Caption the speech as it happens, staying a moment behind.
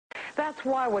That's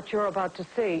why what you're about to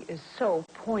see is so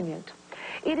poignant.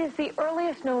 It is the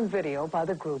earliest known video by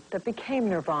the group that became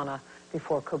Nirvana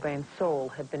before Cobain's soul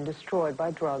had been destroyed by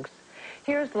drugs.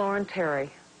 Here's Lauren Terry.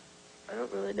 I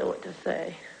don't really know what to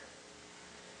say.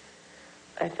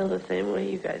 I feel the same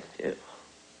way you guys do.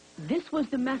 This was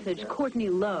the message Courtney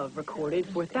Love recorded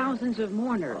for thousands of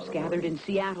mourners gathered in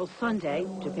Seattle Sunday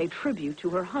to pay tribute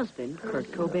to her husband,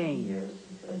 Kurt Cobain.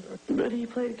 When he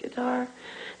played guitar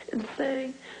and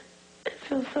sang, I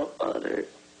feel so honored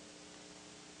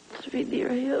to be near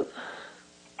him.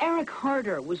 Eric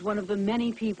Harder was one of the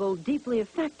many people deeply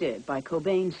affected by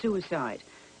Cobain's suicide.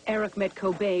 Eric met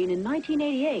Cobain in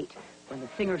 1988 when the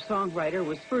singer-songwriter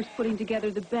was first putting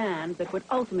together the band that would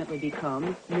ultimately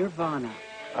become Nirvana.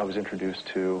 I was introduced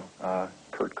to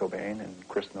Kurt Cobain and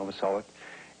Chris Novoselic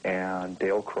and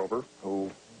Dale Crover, who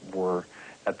were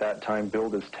at that time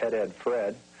billed as Ted Ed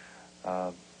Fred.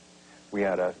 We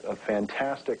had a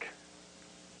fantastic,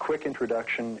 quick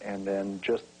introduction, and then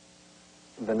just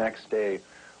the next day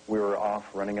we were off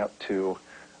running up to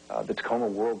the Tacoma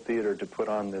World Theater to put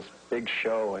on this big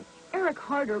show. And Eric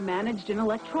Harder managed an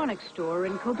electronics store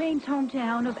in Cobain's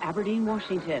hometown of Aberdeen,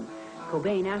 Washington.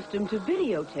 Cobain asked him to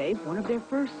videotape one of their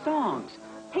first songs,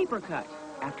 Paper Cut,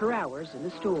 after hours in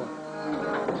the store.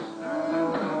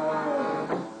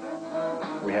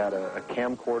 We had a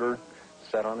camcorder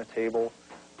set on a table.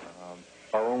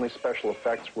 Our only special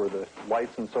effects were the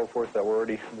lights and so forth that were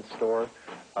already in the store.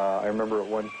 I remember at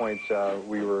one point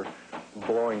we were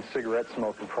blowing cigarette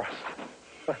smoke across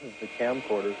the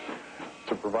camcorder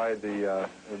to provide the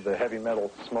heavy metal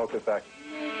smoke effect.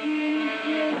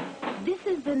 This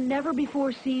is the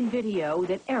never-before-seen video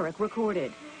that Eric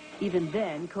recorded. Even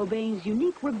then, Cobain's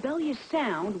unique rebellious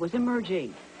sound was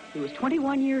emerging. He was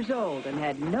 21 years old and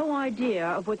had no idea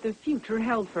of what the future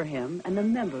held for him and the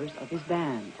members of his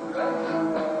band.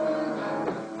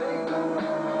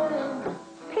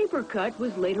 Paper Cut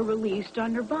was later released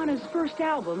on Nirvana's first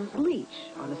album, Bleach,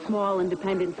 on a small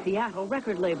independent Seattle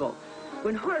record label.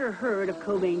 When Harder heard of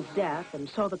Cobain's death and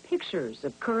saw the pictures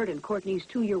of Kurt and Courtney's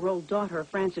 2-year-old daughter,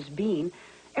 Frances Bean,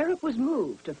 Eric was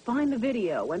moved to find the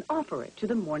video and offer it to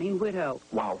the mourning widow.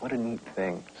 Wow, what a neat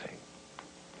thing. Say,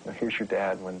 you know, here's your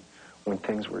dad when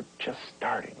things were just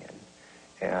starting,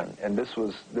 and this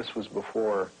was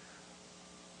before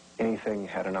anything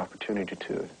had an opportunity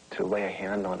to lay a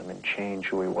hand on him and change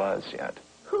who he was yet.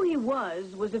 Who he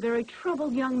was a very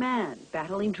troubled young man,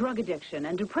 battling drug addiction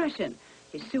and depression.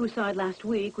 His suicide last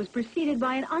week was preceded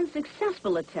by an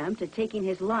unsuccessful attempt at taking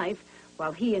his life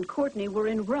while he and Courtney were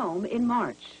in Rome in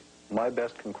March. My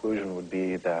best conclusion would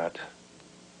be that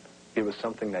it was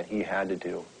something that he had to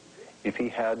do. If he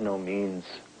had no means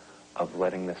of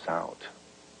letting this out,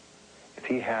 if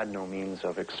he had no means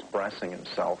of expressing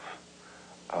himself,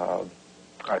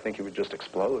 I think he would just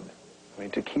explode. I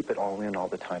mean, to keep it all in all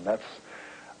the time, that's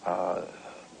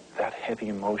that heavy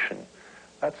emotion,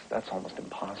 that's almost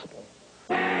impossible.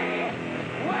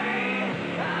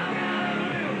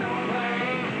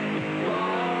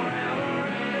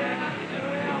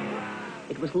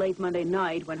 It was late Monday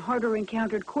night when Harder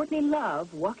encountered Courtney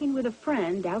Love walking with a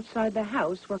friend outside the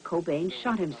house where Cobain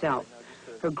shot himself.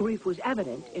 Her grief was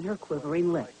evident in her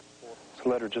quivering lip. It's a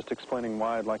letter just explaining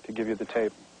why I'd like to give you the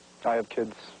tape. I have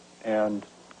kids, and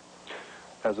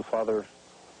as a father,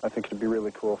 I think it'd be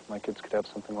really cool if my kids could have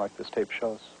something like this tape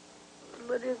shows.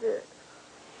 What is it?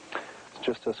 It's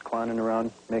just us clowning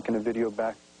around, making a video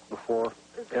back before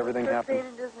everything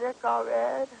happened. Is his neck all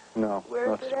red? No,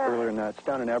 Where is it's it at? earlier than that. It's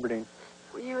down in Aberdeen.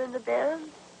 Were you in the band?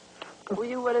 Were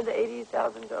you one of the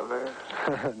 80,000 drummers?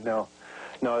 No,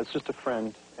 it's just a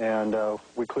friend, and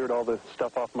we cleared all the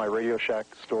stuff off my Radio Shack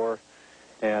store,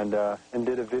 and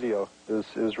did a video. It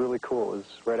was really cool. It was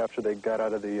right after they got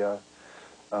out of the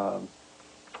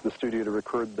studio to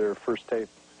record their first tape.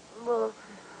 Well,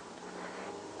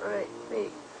 all right,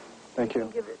 sweet. Thank you. You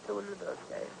can give it to one of those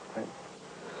guys. Right.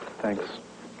 Thanks.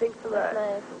 Thanks a lot.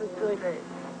 Nice. That's really nice.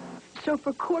 So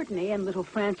for Courtney and little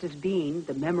Frances Bean,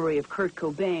 the memory of Kurt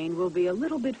Cobain will be a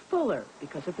little bit fuller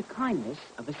because of the kindness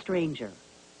of a stranger.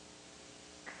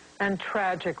 And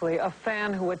tragically, a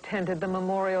fan who attended the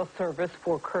memorial service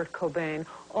for Kurt Cobain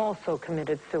also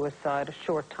committed suicide a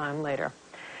short time later.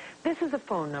 This is a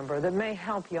phone number that may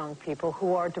help young people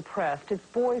who are depressed. It's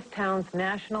Boys Town's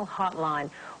national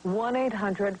hotline,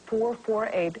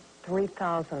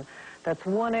 1-800-448-3000. That's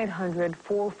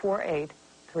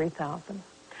 1-800-448-3000.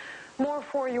 More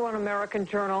for you on American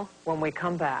Journal when we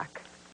come back.